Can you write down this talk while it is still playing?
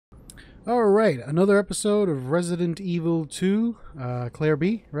Alright, another episode of Resident Evil 2, Claire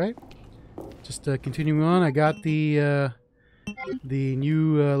B, right? Just continuing on, I got the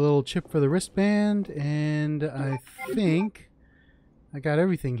new little chip for the wristband, and I think I got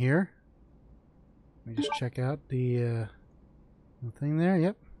everything here. Let me just check out the thing there.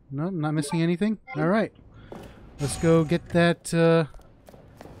 Yep, no, not missing anything. Alright, let's go get that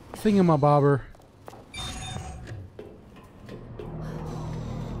thingamabobber.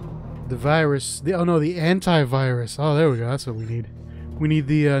 The virus. The antivirus. Oh, there we go. That's what we need. We need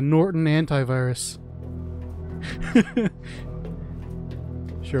the Norton antivirus.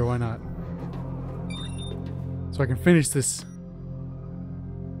 Sure, why not? So I can finish this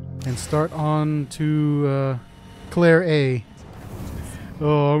and start on to Claire A.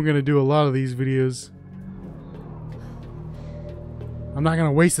 Oh, I'm gonna do a lot of these videos. I'm not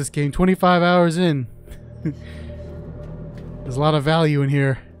gonna waste this game. 25 hours in. There's a lot of value in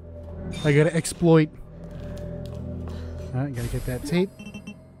here. I gotta exploit. Alright, gotta get that tape.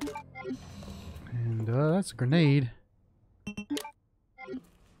 And that's a grenade.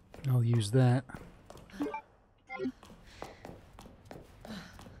 I'll use that.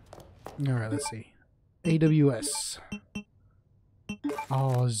 Alright, let's see. AWS.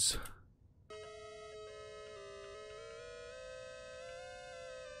 Oz.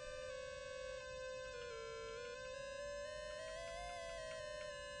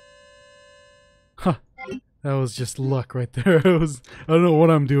 Huh. That was just luck right there. I don't know what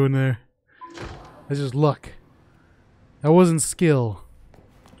I'm doing there. That's just luck. That wasn't skill.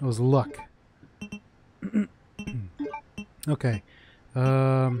 That was luck. Okay.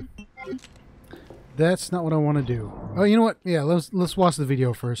 That's not what I want to do. Oh, you know what? Yeah, let's watch the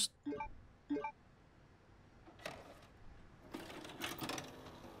video first.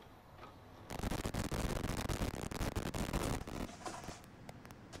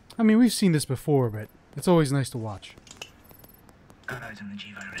 I mean, we've seen this before, but it's always nice to watch. Got eyes on the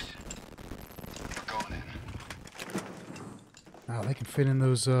G-virus. We're going in. Oh, they can fit in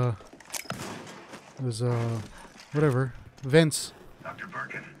those whatever, vents. Dr.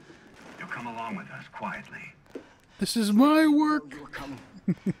 Birkin, you'll come along with us quietly. This is my work. You're coming.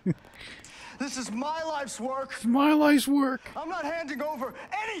 This is my life's work. It's my life's work. I'm not handing over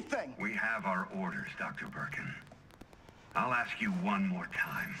anything. We have our orders, Dr. Birkin. I'll ask you one more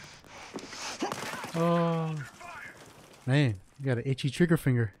time. Oh, man, you got an itchy trigger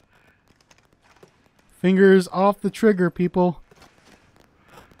finger. Fingers off the trigger, people.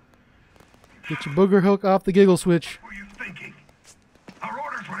 Get your booger hook off the giggle switch. What were you thinking? Our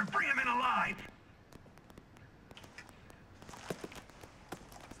orders were to bring him in alive.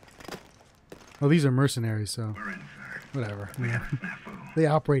 Well, these are mercenaries, so We're in, sir. whatever. We Yeah. had a snafu. They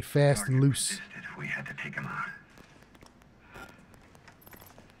operate fast and Target loose. resisted. We had to take him out.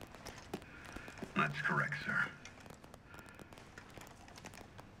 That's correct, sir.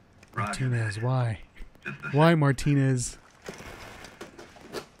 Roger Martinez, that. why? Just the Why Martinez?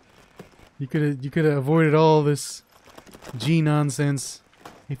 You could have avoided all this G nonsense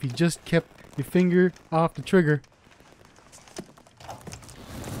if you just kept your finger off the trigger.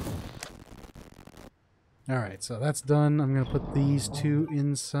 Alright, so that's done. I'm gonna put these two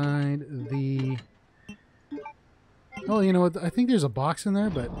inside the... Oh, you know what? I think there's a box in there,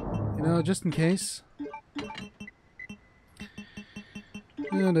 but, you know, just in case.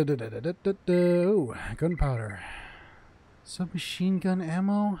 Oh, gunpowder. Submachine gun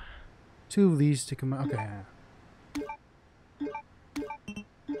ammo? Two of these to come out. Okay.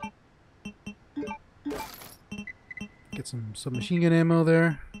 Get some submachine gun ammo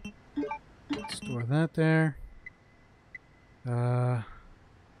there. Store that there.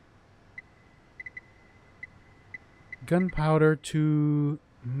 Gunpowder to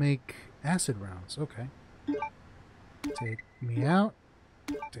make acid rounds. Okay. Take me out.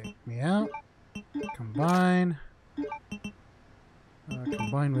 Take me out. Combine.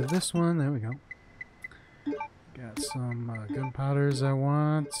 Combine with this one. There we go. Got some gunpowders I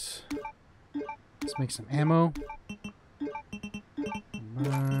want. Let's make some ammo.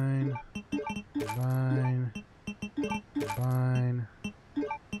 Combine. Combine. Combine.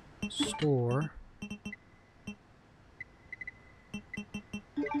 Store.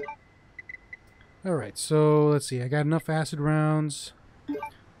 Alright, so let's see. I got enough acid rounds.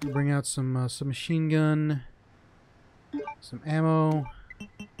 Bring out some machine gun. Some ammo.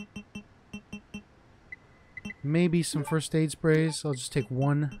 Maybe some first aid sprays. I'll just take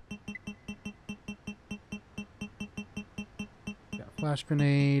one. Got a flash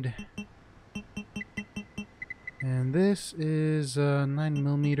grenade. And this is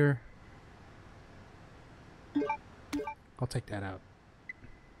 9mm. I'll take that out.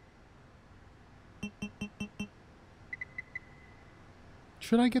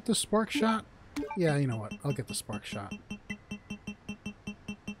 Should I get the spark shot? Yeah, you know what? I'll get the spark shot.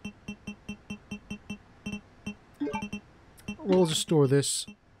 We'll just store this.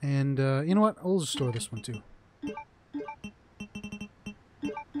 And, you know what? We'll just store this one, too.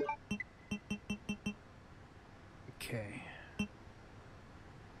 Okay.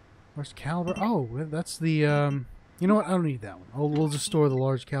 Large caliber. Oh, that's the, you know what? I don't need that one. We'll just store the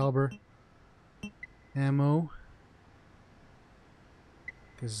large caliber ammo.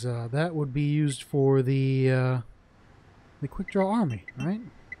 Because that would be used for the quick draw army, right?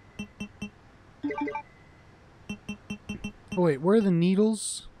 Oh wait, where are the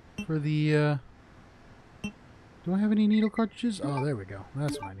needles for the? Do I have any needle cartridges? Oh, there we go.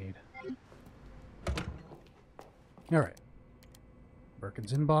 That's what I need. All right.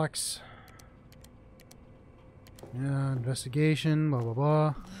 Birkin's inbox. Yeah, investigation. Blah blah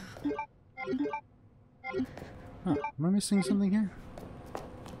blah. Huh, am I missing something here?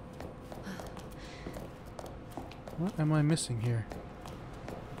 What am I missing here?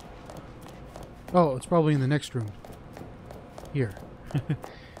 Oh, it's probably in the next room. Here.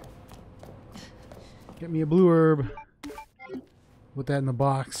 Get me a blue herb. Put that in the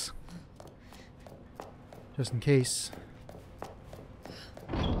box. Just in case.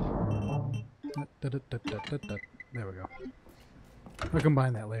 There we go. I'll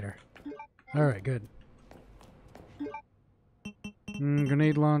combine that later. Alright, good.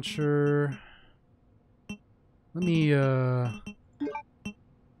 Grenade launcher. Let me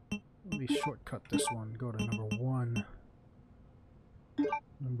shortcut this one. Go to number 1.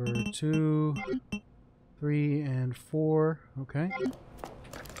 Number 2, 3, and 4. Okay.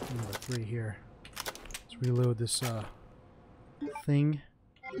 Number 3 here. Let's reload this thing.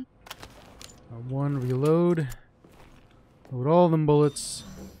 1, reload. Load all them bullets.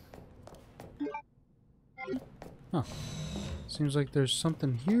 Huh. Seems like there's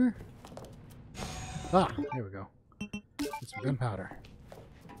something here. Ah, there we go. Get some gunpowder.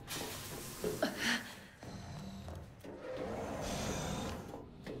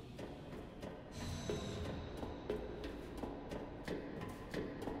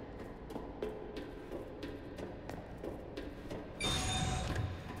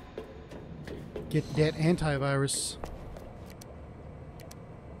 Get that antivirus.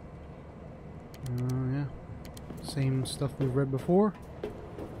 Yeah. Same stuff we've read before.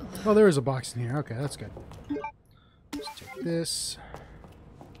 Oh, there is a box in here. Okay, that's good. Let's take this.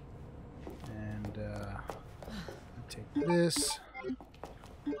 And, take this.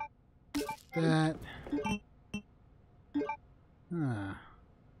 That. Ah.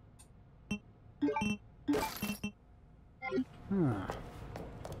 Huh.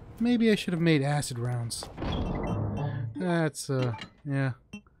 Maybe I should have made acid rounds. That's, yeah.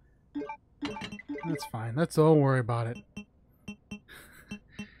 That's fine. Don't worry about it.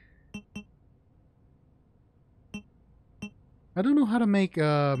 I don't know how to make,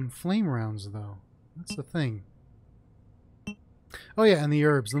 flame rounds, though. That's the thing. Oh, yeah, and the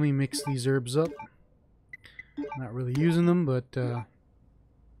herbs. Let me mix these herbs up. Not really using them, but,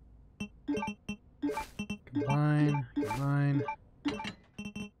 combine.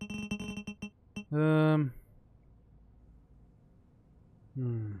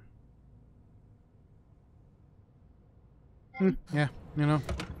 Yeah, you know.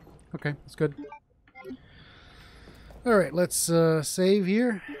 Okay, that's good. Alright, let's save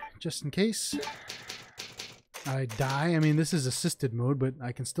here, just in case I die. I mean, this is assisted mode, but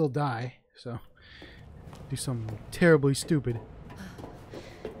I can still die, so do something terribly stupid.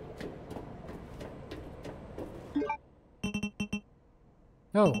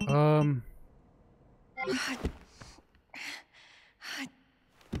 Oh,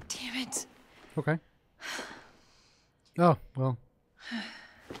 Damn it. Okay. Oh, well.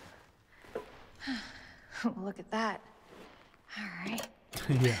 Look at that. All right.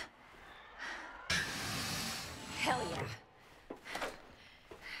 Yeah. Hell yeah.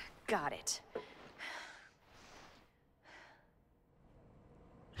 Got it.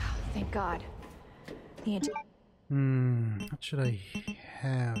 Oh, thank God. What should I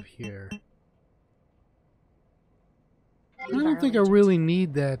have here? I don't think I really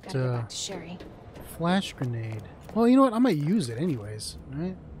need that flash grenade. Well, you know what? I might use it anyways,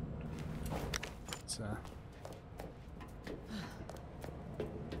 right? It's,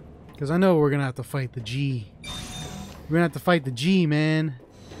 because I know we're gonna have to fight the G. We're gonna have to fight the G, man.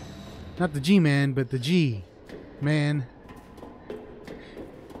 Not the G-man, but the G, man.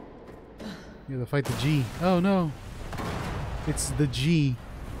 You have to fight the G. Oh no, it's the G.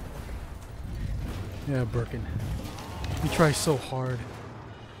 Yeah, Birkin. You try so hard.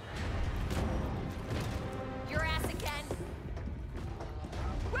 Your ass again.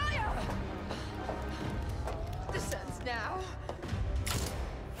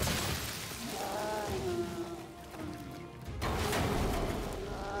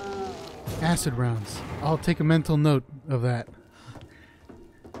 Acid rounds. I'll take a mental note of that.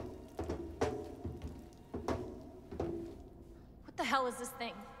 What the hell is this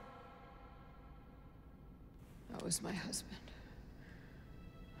thing? That was my husband.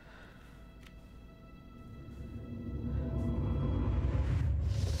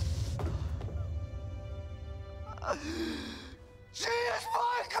 She is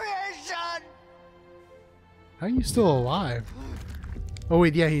my creation! How are you still alive? Oh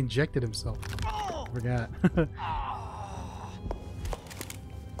wait, yeah, he injected himself. Forgot.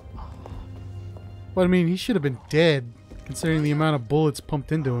 But I mean, he should have been dead, considering the amount of bullets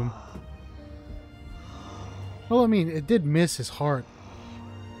pumped into him. Well, I mean, it did miss his heart.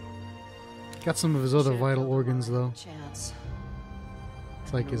 Got some of his other vital organs, though. Chance.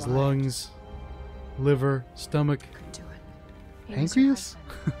 It's like his lungs, liver, stomach, Couldn't do it. He was your pancreas?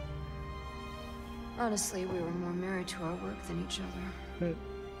 husband. Honestly, we were more married to our work than each other.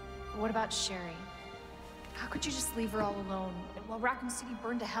 What about Sherry? How could you just leave her all alone while Raccoon City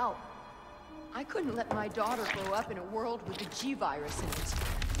burned to hell? I couldn't let my daughter grow up in a world with the G virus in it.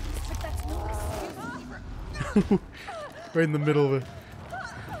 But that's no excuse. Right in the middle of it.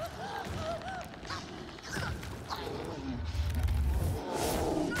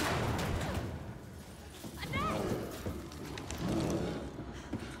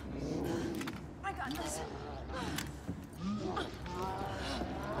 I got this.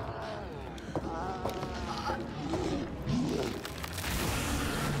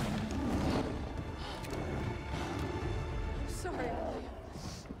 Sorry, Emily.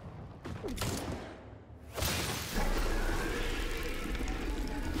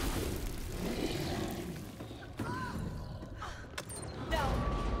 No.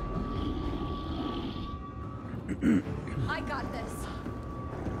 I got this.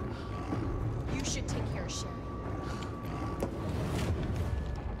 You should take care of Sherry.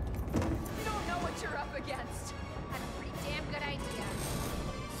 You don't know what you're up against. Had a pretty damn good idea.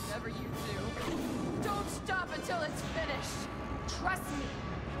 Whatever you do, Don't stop until it's finished. Trust me.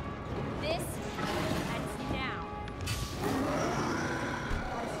 This ends now.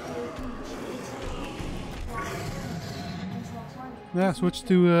 Yeah, switch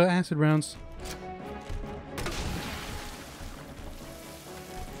to acid rounds.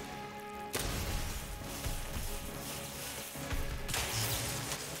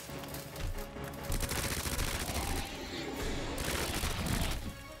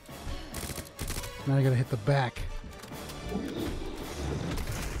 Now I gotta hit the back.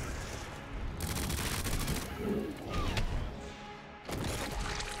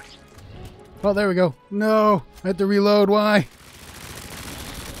 Oh, there we go. No! I had to reload. Why?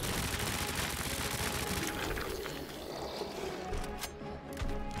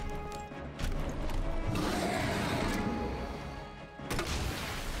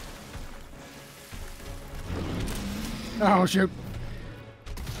 Oh, shoot.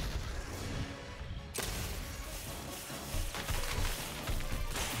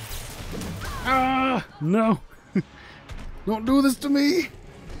 Ah! No! Don't do this to me!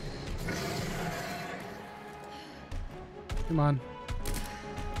 Come on.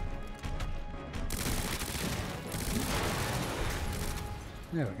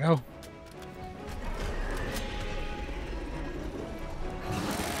 There we go.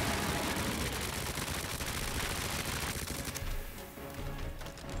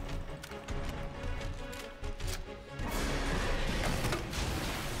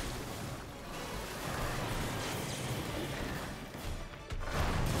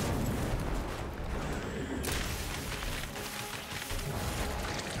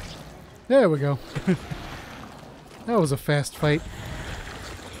 There we go. That was a fast fight.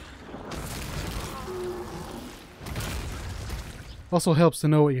 Also helps to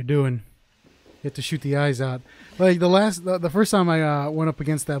know what you're doing. You have to shoot the eyes out. Like the first time I went up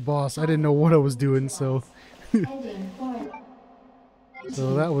against that boss, I didn't know what I was doing, so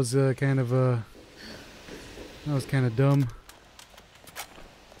so that was kind of dumb.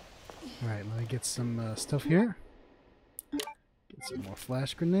 All right, let me get some stuff here. Get some more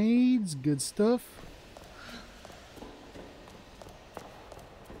flash grenades. Good stuff.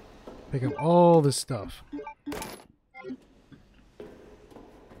 Pick up all this stuff.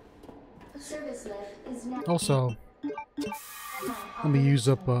 Also, let me use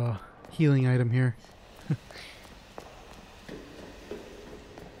up a healing item here.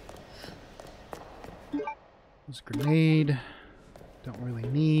 This grenade. Don't really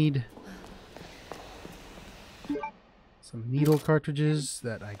need. Some needle cartridges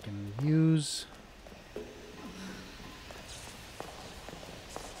that I can use.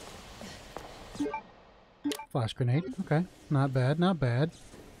 Flash grenade. Okay. Not bad, not bad.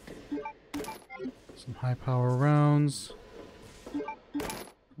 Some high power rounds.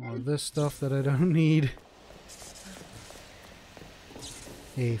 All of this stuff that I don't need.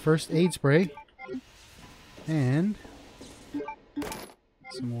 A first aid spray. And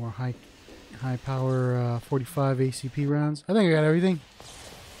some more high power 45 ACP rounds. I think I got everything.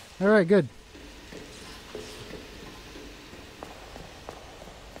 Alright, good.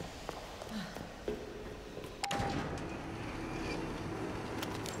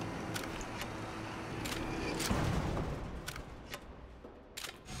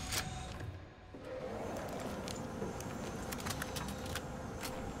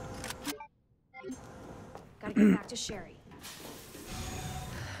 Gotta get back to Sherry.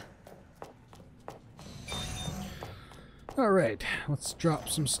 Alright, let's drop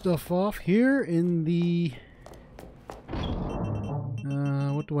some stuff off here in the...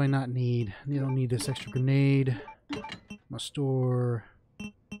 what do I not need? I don't need this extra grenade. Must store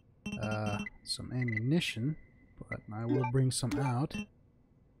some ammunition, but I will bring some out.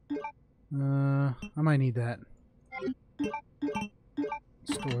 I might need that.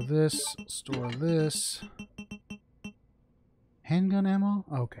 Store this, store this. Handgun ammo?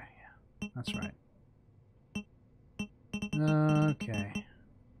 Okay, yeah, that's right. Okay.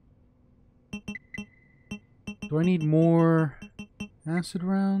 Do I need more acid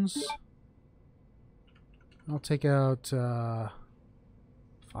rounds? I'll take out 5.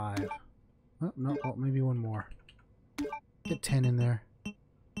 Oh, no, oh, maybe one more. Get 10 in there.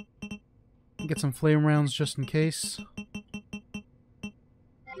 Get some flame rounds just in case.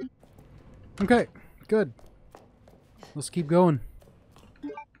 Okay, good. Let's keep going.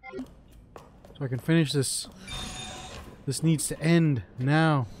 So I can finish this. This needs to end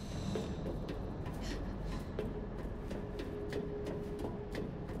now.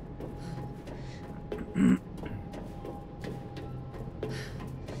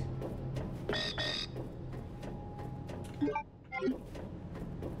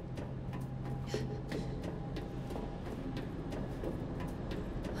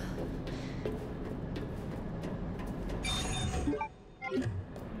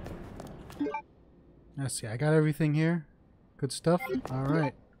 Let's see, I got everything here. Good stuff. All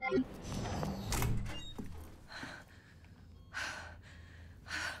right.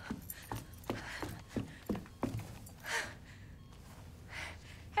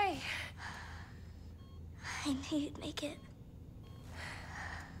 Hey. I knew you'd make it.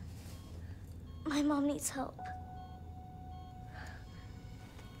 My mom needs help.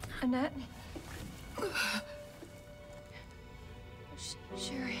 Annette?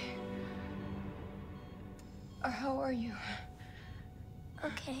 Sherry. How are you?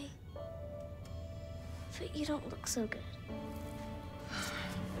 Okay. But you don't look so good.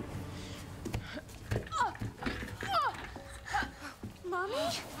 Mommy?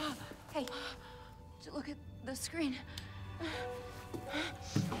 Hey, look at the screen.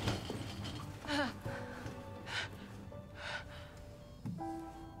 Oh,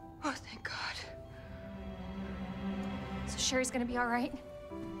 thank God. So Sherry's gonna be all right?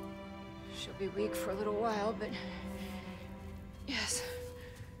 She'll be weak for a little while, but yes.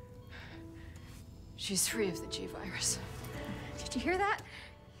 She's free of the G virus. Did you hear that?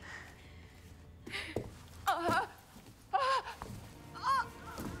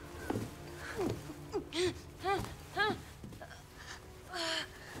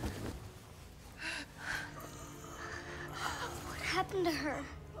 What happened to her?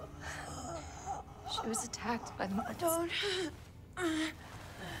 She was attacked by the monsters.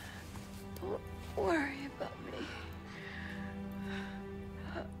 Don't worry about me.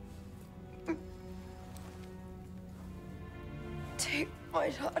 Take my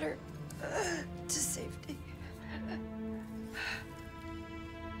daughter to safety.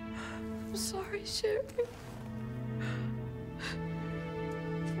 I'm sorry, Sherry.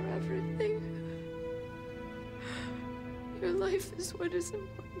 For everything. Your life is what is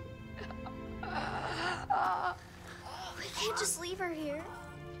important. We can't just leave her here.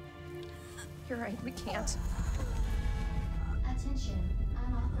 You're right, we can't. Attention,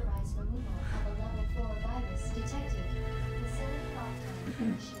 unauthorized removal of a level 4 virus detected. Facility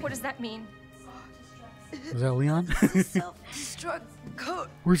lockdown. What does that mean? Was that Leon? Self-destruct code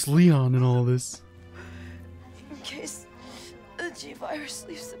Where's Leon in all this? in case the G virus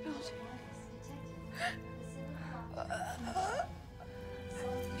leaves the building.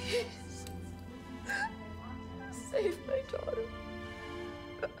 Save my daughter.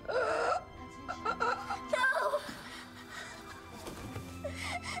 No!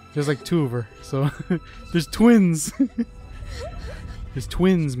 There's like 2 of her, so there's twins. There's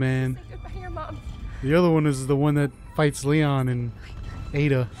twins, man. Say goodbye to your mom. The other one is the one that fights Leon and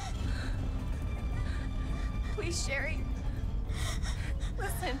Ada. Please, Sherry.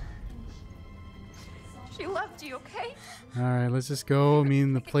 Listen. She loved you, okay? Alright, let's just go. I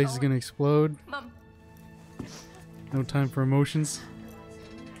mean, the place is gonna explode. Mom. No time for emotions.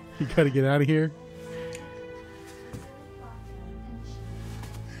 You gotta get out of here.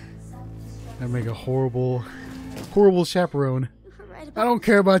 That'd make a horrible, horrible chaperone. You were right I about don't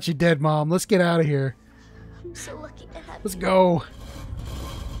care about you dead, Mom. Let's get out of here. I'm so lucky to have Let's you. go.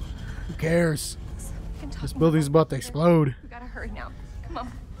 Who cares? We can talk This more building's about to later. explode. We gotta hurry now. Come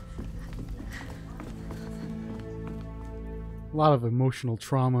on. A lot of emotional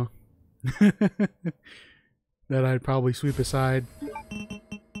trauma that I'd probably sweep aside and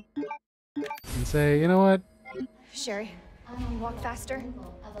say, you know what? Sherry, can you walk faster?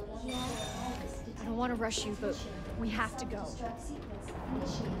 I don't want to rush you, but we have to go. Destruct sequence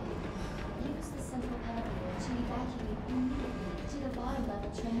initiated. Use the central elevator to evacuate immediately to the bottom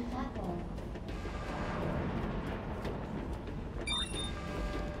level train platform.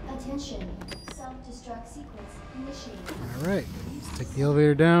 Attention. Self-destruct sequence initiated. Alright, let's take the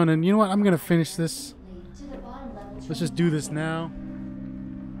elevator down, and you know what? I'm gonna finish this. To the bottom level Let's train just do this now.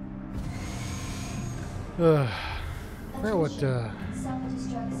 I forgot what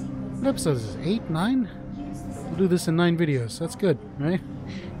self-destruct sequence what episode is this? 8? 9? use the We'll central do this in 9 videos. That's good, right? to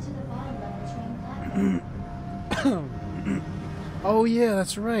the bottom level train platform. Oh yeah,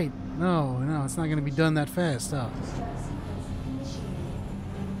 that's right. No, it's not gonna be done that fast. Oh. Destruct sequence initiated.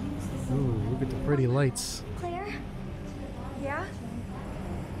 Use the Ooh, look at the pretty lights. Claire, Yeah?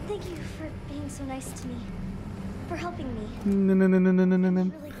 thank you for being so nice to me. For helping me. No.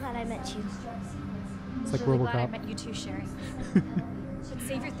 I'm really glad I met you. It's like Really glad I RoboCop. met you too, Sherry. But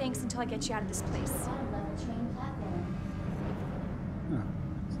save your thanks until I get you out of this place. bottom level train platform. Oh,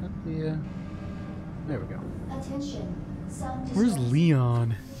 is that the? There we go. Attention. Self-destruct Where's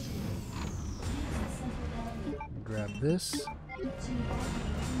Leon? elevator Grab this. to evacuate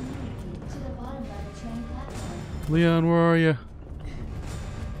immediately to the bottom level train platform. Leon, where are you?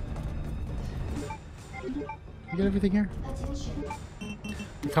 You got everything here? Attention.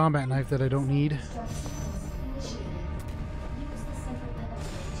 The combat knife that I don't need. Destruct sequence initiated. Use the central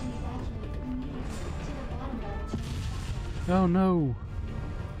elevator to evacuate immediately to the bottom level train platform. Oh no!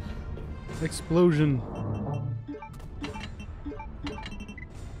 Explosion.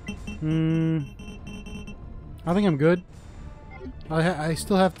 I think I'm good. I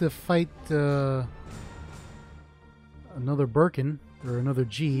still have to fight another Birkin or another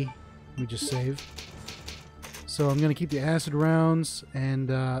G. We just saved. So I'm gonna keep the acid rounds, and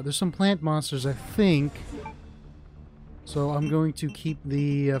there's some plant monsters, I think. So I'm going to keep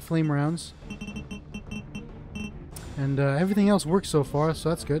the flame rounds. And everything else works so far, so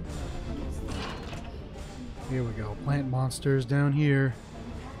that's good. Here we go. Plant monsters down here.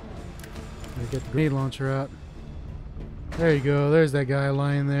 Gotta get the grenade launcher out. There you go. There's that guy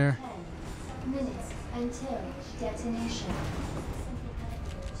lying there. 10 minutes until detonation.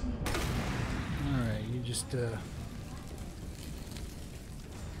 Alright, you just, Sherry,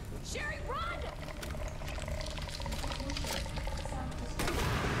 run!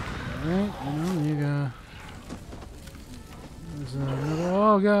 Alright, you got... There's another...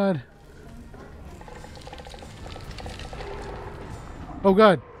 Oh, God! Oh,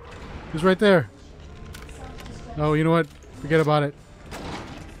 God! He's right there! Oh, you know what? Forget about it.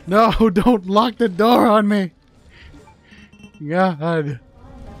 No, don't lock the door on me! God!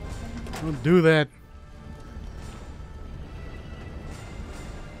 Don't do that.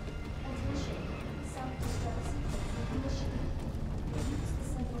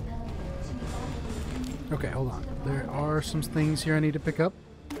 Okay, hold on. There are some things here I need to pick up.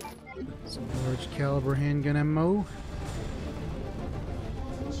 Some large caliber handgun ammo.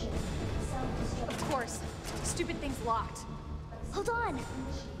 Of course. Stupid thing's locked. Hold on.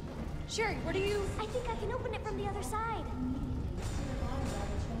 Sherry, what are you... I think I can open it from the other side.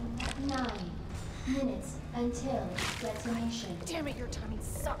 9 minutes until detonation. Damn it, your timing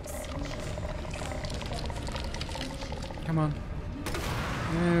sucks. Come on.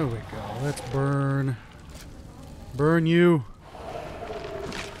 There we go. Let's burn. Burn you.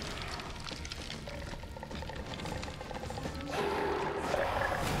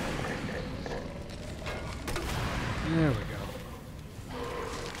 There we go.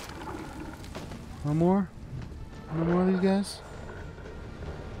 One more? One more of these guys?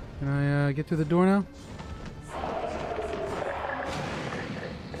 Can I get through the door now?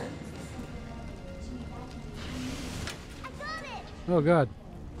 Oh God.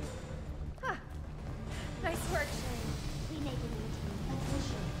 Nice work, Sherry. We make it.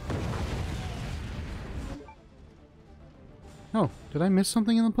 Oh, did I miss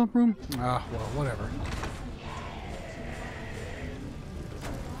something in the pump room? Ah, well, whatever.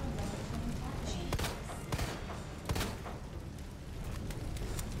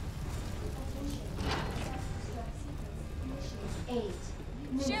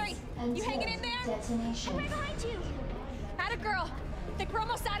 Sherry, you hanging in there? Detonation. Right behind you. Atta girl. Think we're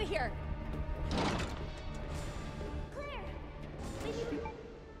almost out of here. Claire! Maybe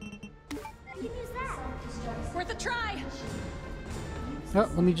we can use that. Worth a try. Oh,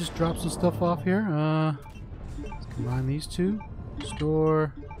 let me just drop some stuff off here. Let's combine these two.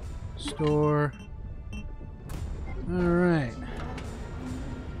 Store. Store. Alright.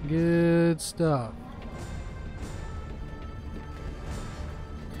 Good stuff.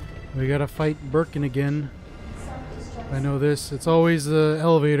 We gotta fight Birkin again. I know this. It's always the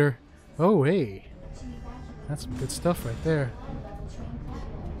elevator. Oh, hey. That's some good stuff right there.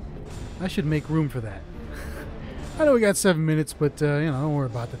 I should make room for that. I know we got 7 minutes, but, you know, don't worry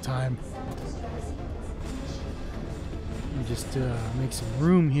about the time. Let me just make some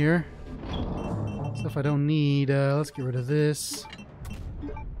room here. Stuff I don't need. Let's get rid of this.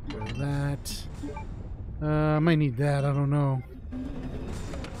 Get rid of that. I might need that. I don't know.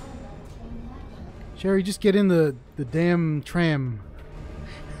 Sherry, just get in the damn tram.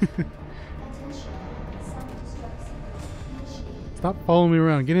 Stop following me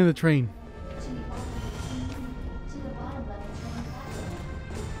around. Get in the train.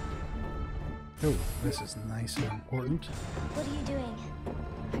 Oh, this is nice and important. What are you doing?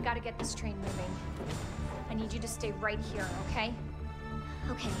 I gotta get this train moving. I need you to stay right here, okay?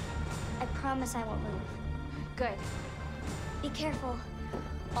 Okay. I promise I won't move. Good. Be careful.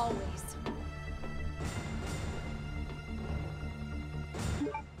 Always.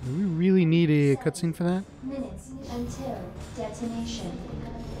 Do we really need a cutscene for that? Minutes until detonation.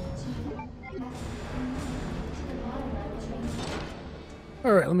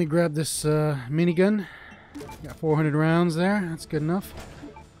 Alright, let me grab this minigun. Got 400 rounds there. That's good enough.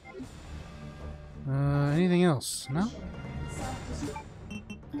 Anything else? No?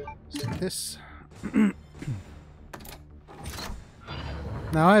 Let's take this.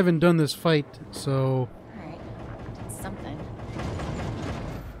 Now, I haven't done this fight, so... Alright. Did something.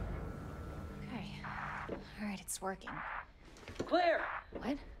 Okay. Alright, it's working. Claire!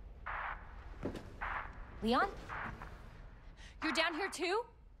 What? Leon? You're down here too?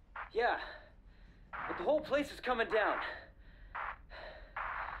 Yeah, but the whole place is coming down.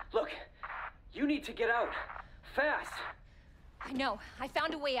 Look, you need to get out. Fast. I know. I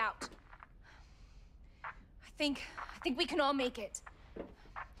found a way out. I think we can all make it.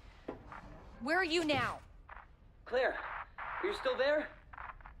 Where are you now? Claire, are you still there?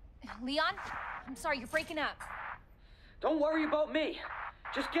 Leon? I'm sorry, you're breaking up. Don't worry about me.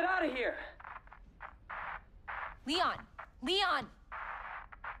 Just get out of here. Leon! Leon!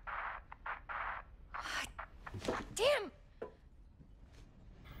 Damn!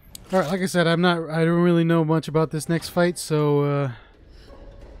 Alright, like I said, I don't really know much about this next fight, so,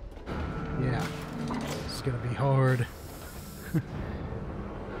 yeah. It's gonna be hard.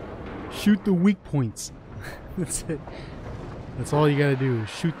 Shoot the weak points. That's it. That's all you gotta do, is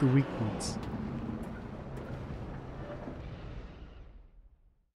shoot the weak points.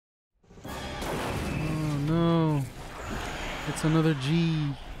 Oh no. It's another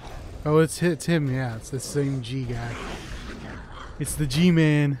G. Oh, it's him, yeah. It's the same G guy. It's the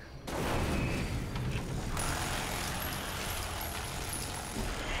G-Man.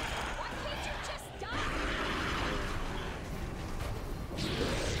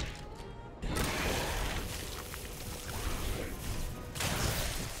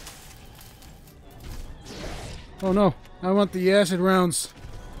 Oh no, I want the acid rounds.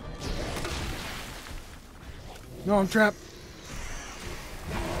 No, I'm trapped.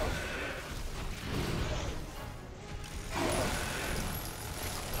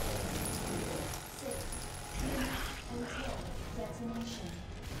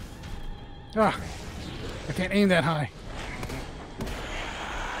 Ah, I can't aim that high.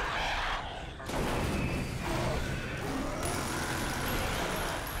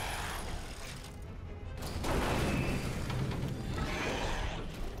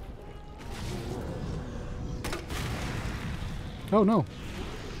 Oh no.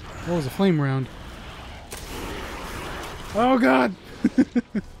 That was a flame round. Oh god!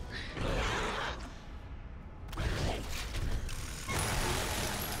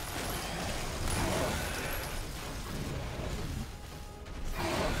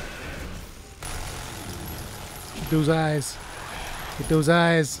 Get those eyes. Get those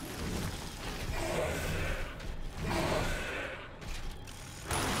eyes.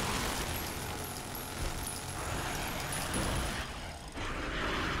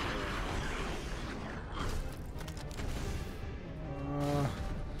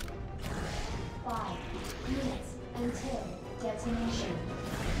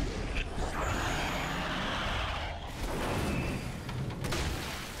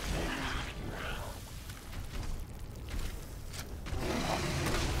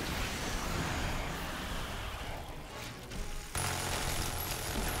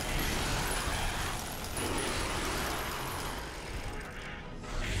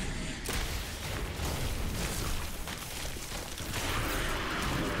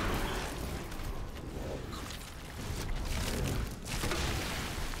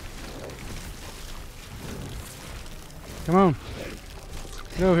 Come on.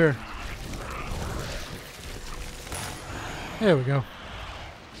 Get over here. There we go.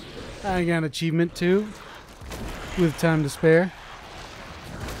 I got an achievement too. With time to spare.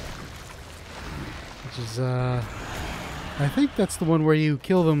 Which is, I think that's the one where you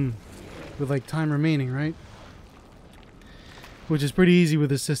kill them with like time remaining, right? Which is pretty easy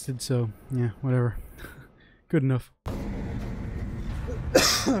with assisted, so yeah, whatever. Good enough.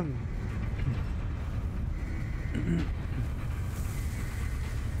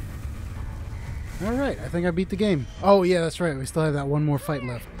 Alright, I think I beat the game. Oh yeah, that's right, we still have that one more fight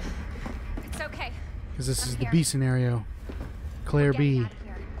left. It's okay. Because this is the here. B scenario. Claire Getting B. out of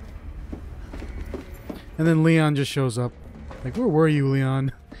here. And then Leon just shows up. Like, where were you,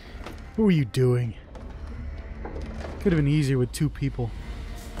 Leon? What were you doing? Could have been easier with 2 people.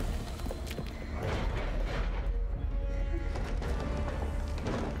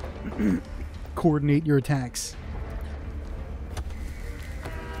 Coordinate your attacks.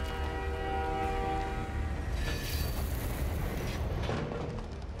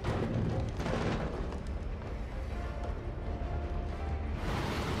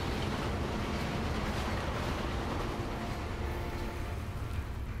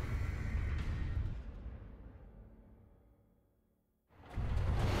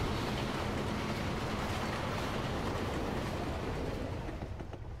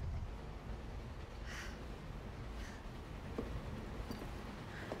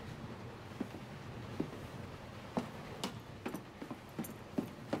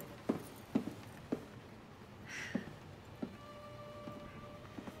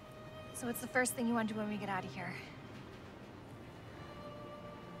 So what's the first thing you want to do when we get out of here?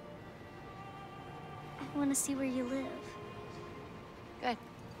 I want to see where you live. Good.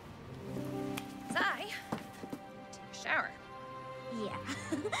 'Cause I take a shower. Yeah.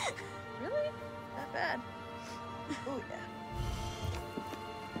 Really? That bad? Oh yeah.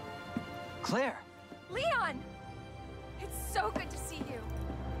 Claire! Leon! It's so good to see you.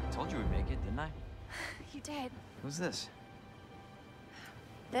 I told you we'd make it, didn't I? You did. Who's this?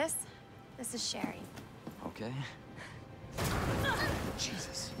 This is Sherry. Okay.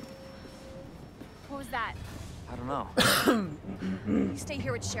 Jesus. What was that? I don't know. You stay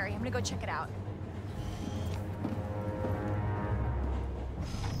here with Sherry. I'm gonna go check it out.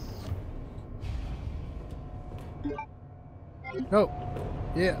 Oh,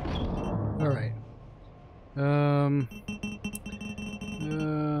 yeah. All right.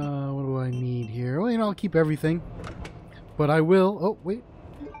 What do I need here? Well, you know, I'll keep everything, but I will. Oh, wait.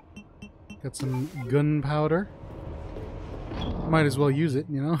 Got some gunpowder. Might as well use it,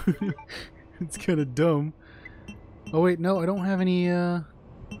 you know. It's kind of dumb. Oh wait, no, I don't have any. Can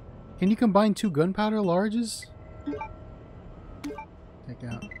you combine 2 gunpowder larges? Take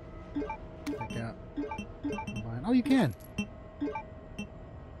out. Take out. Combine. Oh, you can.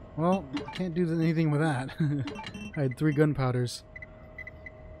 Well, I can't do anything with that. I had 3 gunpowders.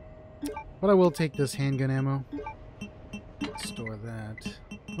 But I will take this handgun ammo. Store that.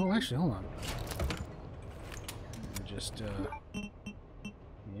 Oh, actually, hold on. Just,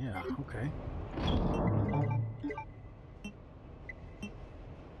 yeah, okay.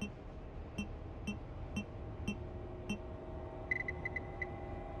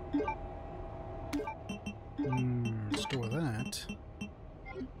 Store that.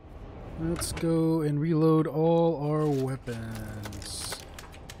 Let's go and reload all our weapons.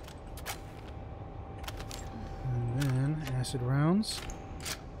 And then acid rounds.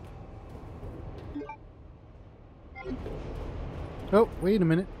 Oh, wait a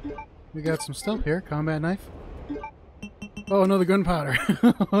minute. We got some stuff here. Combat knife. Oh, another gunpowder.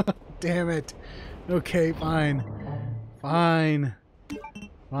 Damn it. Okay, fine. Fine.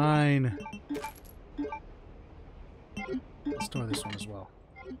 Fine. Let's store this one as well.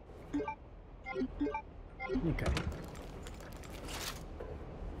 Okay.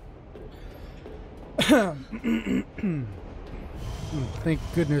 Thank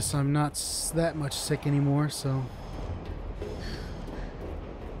goodness I'm not that much sick anymore, so...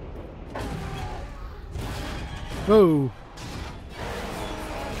 Whoa!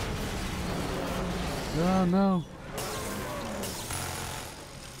 Oh no!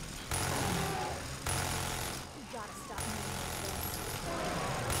 You gotta stop moving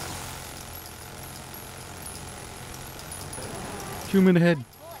like this. 2 minutes ahead.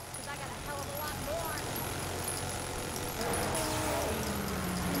 Because I got a hell of a lot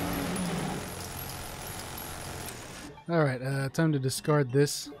more. Alright, time to discard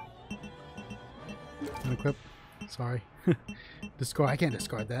this. Unequip. Sorry. Discard. I can't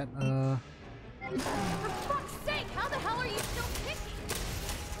discard that. For fuck's sake, how the hell are you still kicking?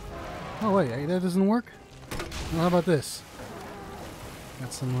 Oh wait, that doesn't work? Well, how about this?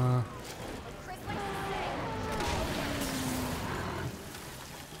 Got some,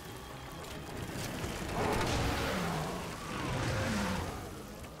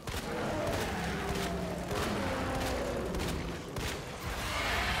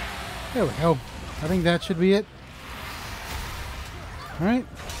 There we go. I think that should be it. Alright.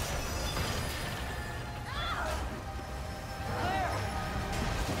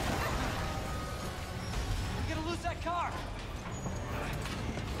 We're gonna lose that car.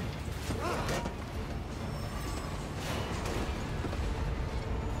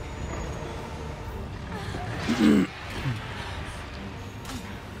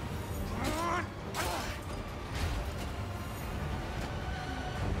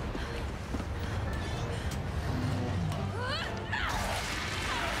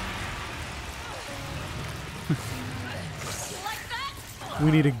 We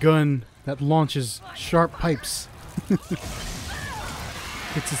need a gun that launches sharp pipes.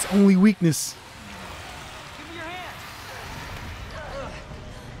 It's its only weakness. Give me your hand.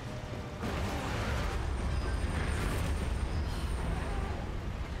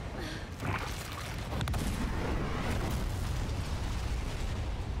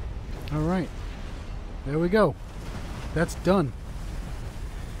 Alright. There we go. That's done.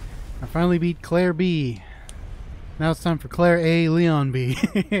 I finally beat Claire B. Now it's time for Claire A. Leon B.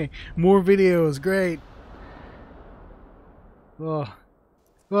 More videos. Great. Oh.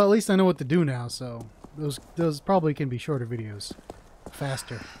 Well, at least I know what to do now, so those probably can be shorter videos.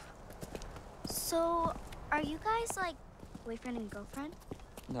 Faster. So, are you guys like boyfriend and girlfriend?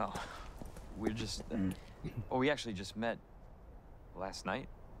 No, we're just. Well, we actually just met last night.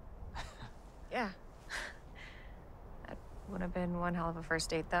 Yeah. That would have been one hell of a first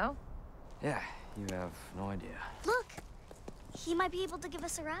date, though. Yeah, you have no idea. Look! He might be able to give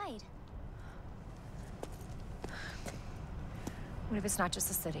us a ride. What if it's not just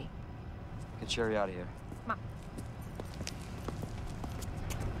the city? Get Sherry out of here. Come on.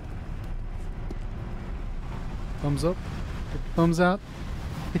 Thumbs up. Thumbs out.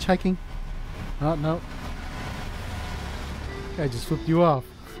 Hitchhiking. Oh, no. I just flipped you off.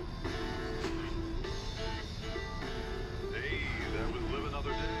 Hey, that was Live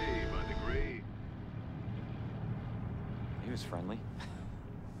Another Day by the great. He was friendly.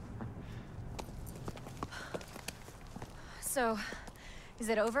 So, is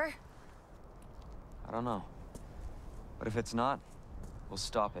it over? I don't know. But if it's not, we'll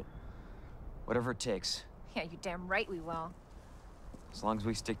stop it. Whatever it takes. Yeah, you damn right we will. As long as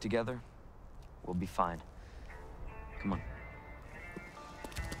we stick together, we'll be fine. Come on.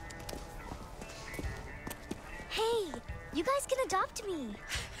 Hey! You guys can adopt me!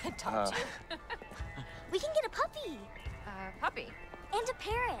 Adopt you. We can get a puppy! Puppy. And a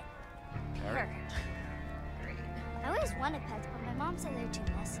parrot! Parrot. Great. I always wanted pets, but my mom said they're too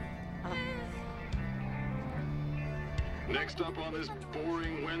messy. Next up on this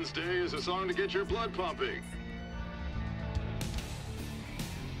boring Wednesday is a song to get your blood pumping.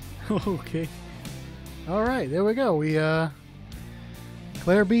 Okay. Alright, there we go. We,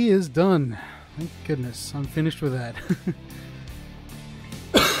 Claire B is done. Thank goodness. I'm finished with that.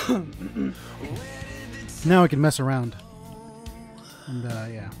 Now I can mess around. And,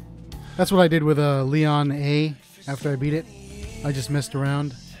 yeah. That's what I did with, Leon A after I beat it. I just messed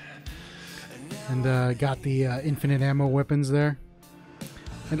around. And, got the, infinite ammo weapons there.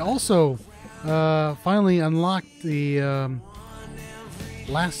 And also, finally unlocked the,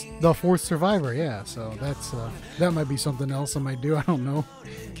 the fourth survivor, yeah, so that's that might be something else I might do, I don't know.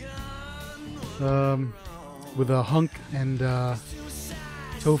 With a hunk and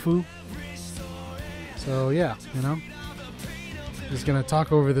tofu. So yeah, you know. Just gonna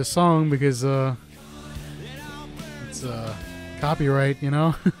talk over this song because it's copyright, you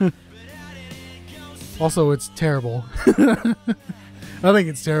know. Also, it's terrible. I think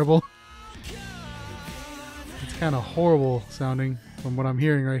it's terrible. It's kind of horrible sounding. From what I'm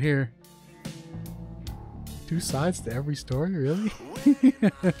hearing right here. 2 sides to every story? Really?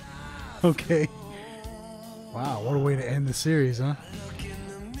 Okay. Wow, what a way to end the series, huh?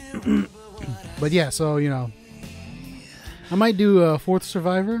 But yeah, so, you know. I might do a fourth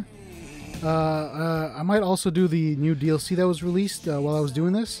survivor. I might also do the new DLC that was released while I was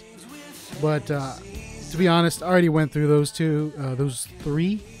doing this. But, to be honest, I already went through those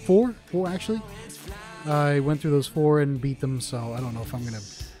 4 actually. I went through those 4 and beat them, so I don't know if I'm gonna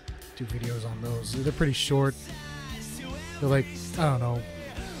do videos on those. They're pretty short. They're like, I don't know,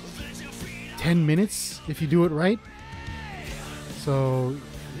 10 minutes if you do it right. So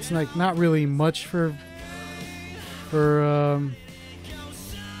it's like not really much for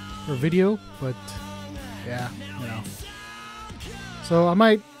video, but yeah, you know. So I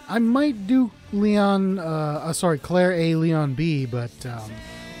might do Leon, Claire A, Leon B, but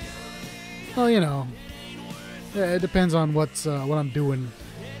well, you know, it depends on what I'm doing.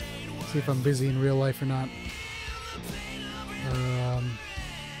 See if I'm busy in real life or not.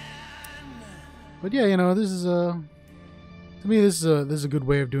 But yeah, you know, this is to me this is a good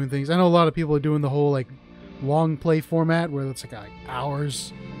way of doing things. I know a lot of people are doing the whole like long play format where it's like hour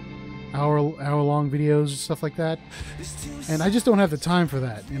long videos and stuff like that, and I just don't have the time for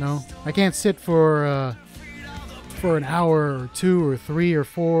that. You know, I can't sit for an hour or 2 or 3 or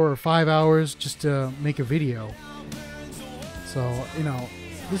 4 or 5 hours just to make a video. So you know,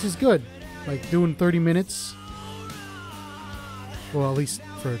 this is good. Like doing 30 minutes. Well, at least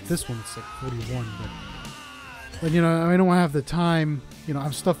for this one, it's like 41. But you know, I don't have the time. You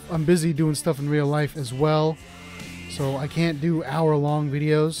know, I'm busy doing stuff in real life as well, so I can't do hour-long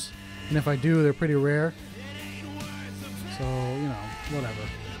videos. And if I do, they're pretty rare. So you know, whatever.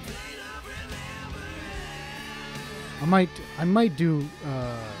 I might do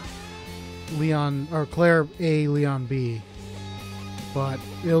Leon or Claire A, Leon B. But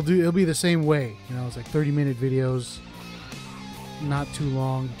it'll be the same way. You know, it's like 30-minute videos. Not too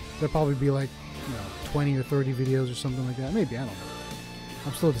long. There'll probably be like, you know, 20 or 30 videos or something like that. Maybe, I don't know.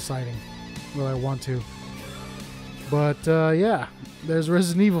 I'm still deciding whether I want to. But yeah, there's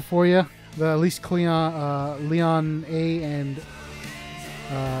Resident Evil for you. At least Leon A and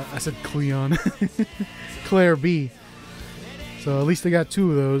I said Cleon. Claire B. So at least I got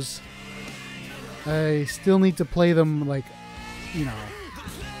 2 of those. I still need to play them like, you know,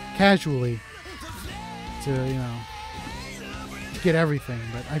 casually to, you know, get everything.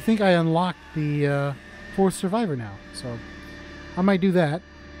 But I think I unlocked the 4th survivor now, so I might do that.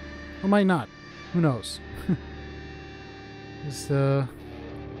 I might not. Who knows? Just, those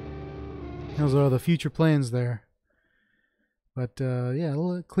are the future plans there. But yeah,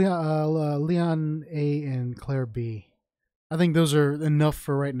 Leon A and Claire B. I think those are enough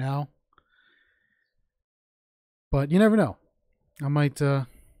for right now. But you never know. I might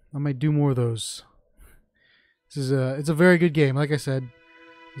do more of those. It's a very good game. Like I said,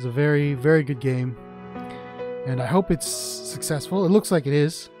 it's a very, very good game, and I hope it's successful. It looks like it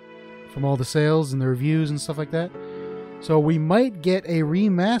is, from all the sales and the reviews and stuff like that. So we might get a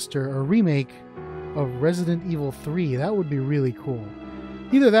remaster or remake of Resident Evil 3. That would be really cool.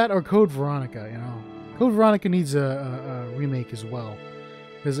 Either that or Code Veronica. You know, Code Veronica needs a remake as well,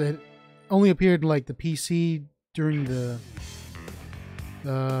 because it only appeared like the PC during the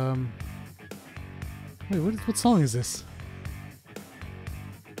wait, what song is this?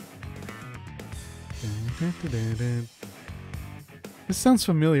 This sounds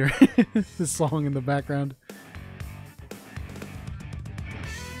familiar. This song in the background.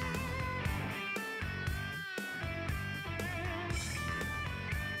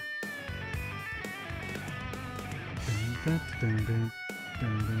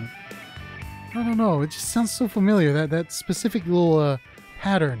 I don't know. It just sounds so familiar. That specific little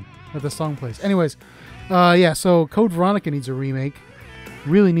pattern that the song plays. Anyways, yeah. So Code Veronica needs a remake.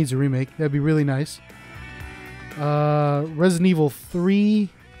 Really needs a remake. That'd be really nice. Resident Evil 3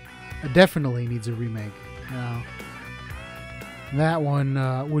 definitely needs a remake. That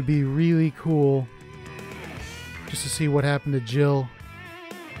one would be really cool. Just to see what happened to Jill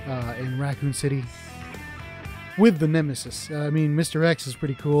in Raccoon City. With the Nemesis. I mean, Mr. X is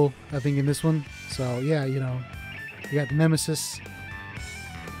pretty cool, I think, in this one. So, yeah, you know, you got the Nemesis.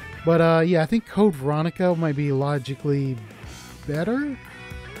 But, yeah, I think Code Veronica might be logically better.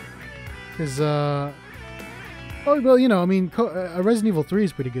 Because, oh, well, you know, I mean, Resident Evil 3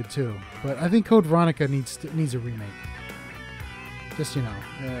 is pretty good, too. But I think Code Veronica needs a remake. Just, you know,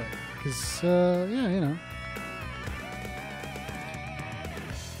 because, yeah, you know.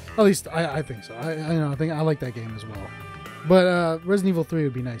 At least I think so. I think I like that game as well. But Resident Evil 3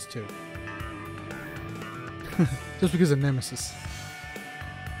 would be nice too. Just because of Nemesis.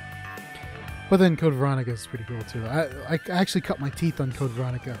 But then Code Veronica is pretty cool too. I actually cut my teeth on Code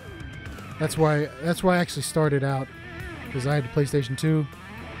Veronica. That's why I actually started out, because I had the PlayStation 2.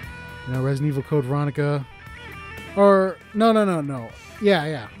 You know, Resident Evil Code Veronica. Or no.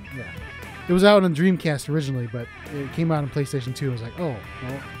 Yeah. It was out on Dreamcast originally, but it came out on PlayStation 2. I was like, oh,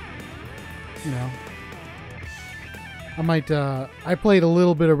 well, you know. I might, I played a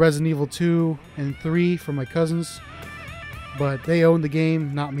little bit of Resident Evil 2 and 3 for my cousins, but they owned the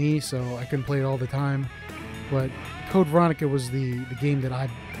game, not me, so I couldn't play it all the time. But Code Veronica was the game that I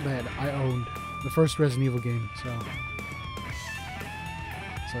owned, the first Resident Evil game, so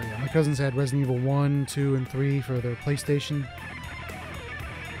yeah, my cousins had Resident Evil 1, 2, and 3 for their PlayStation.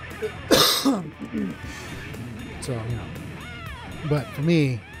 So, you know. But for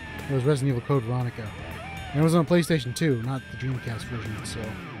me, it was Resident Evil Code Veronica. And it was on PlayStation 2, not the Dreamcast version, so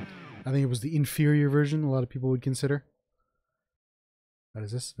I think it was the inferior version a lot of people would consider. What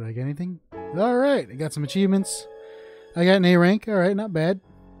is this? Did I get anything? Alright, I got some achievements. I got an A rank. Alright, not bad.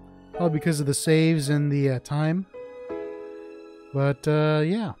 Probably because of the saves and the time. But,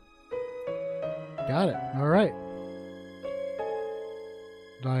 yeah. Got it. Alright.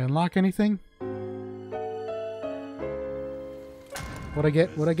 Did I unlock anything? What'd I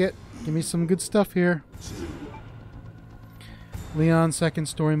get? What'd I get? Give me some good stuff here. Leon second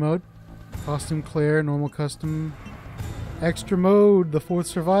story mode. Costume Claire, normal custom. Extra mode, the fourth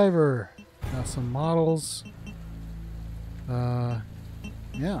survivor. Got some models. Yeah.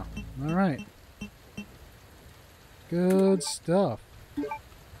 Alright. Good stuff.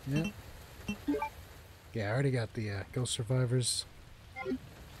 Yep. Yeah, I already got the Ghost Survivors.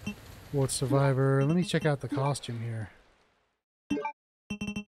 Fourth survivor. Let me check out the costume here.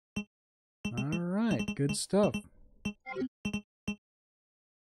 Alright, good stuff.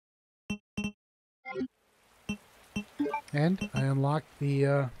 And I unlocked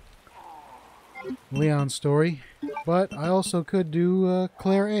the Leon story, but I also could do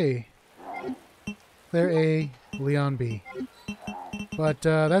Claire A. Claire A, Leon B. But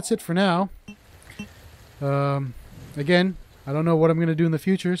that's it for now. Again, I don't know what I'm going to do in the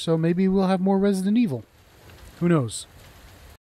future, so maybe we'll have more Resident Evil. Who knows?